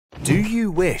Do you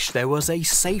wish there was a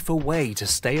safer way to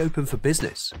stay open for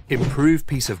business, improve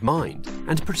peace of mind,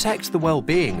 and protect the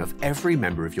well-being of every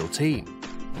member of your team?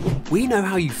 We know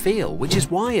how you feel, which is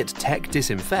why at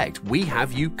TechDisinfect we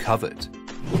have you covered.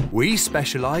 We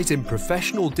specialize in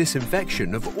professional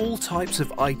disinfection of all types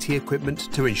of IT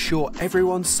equipment to ensure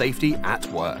everyone's safety at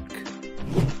work.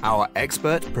 Our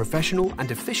expert, professional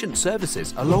and efficient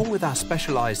services, along with our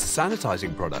specialized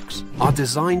sanitizing products, are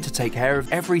designed to take care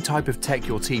of every type of tech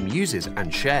your team uses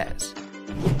and shares.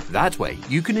 That way,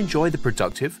 you can enjoy the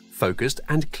productive, focused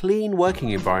and clean working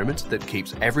environment that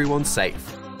keeps everyone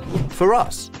safe. For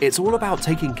us, it's all about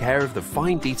taking care of the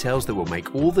fine details that will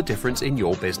make all the difference in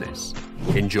your business.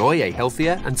 Enjoy a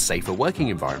healthier and safer working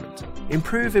environment.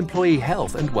 Improve employee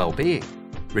health and well-being.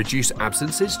 Reduce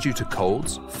absences due to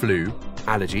colds, flu,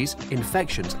 allergies,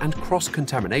 infections and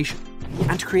cross-contamination,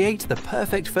 and create the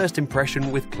perfect first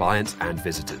impression with clients and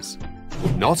visitors.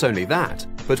 Not only that,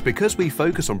 but because we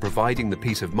focus on providing the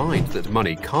peace of mind that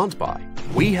money can't buy,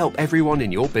 we help everyone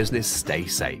in your business stay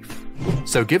safe.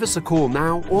 So give us a call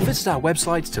now or visit our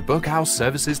website to book our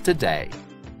services today.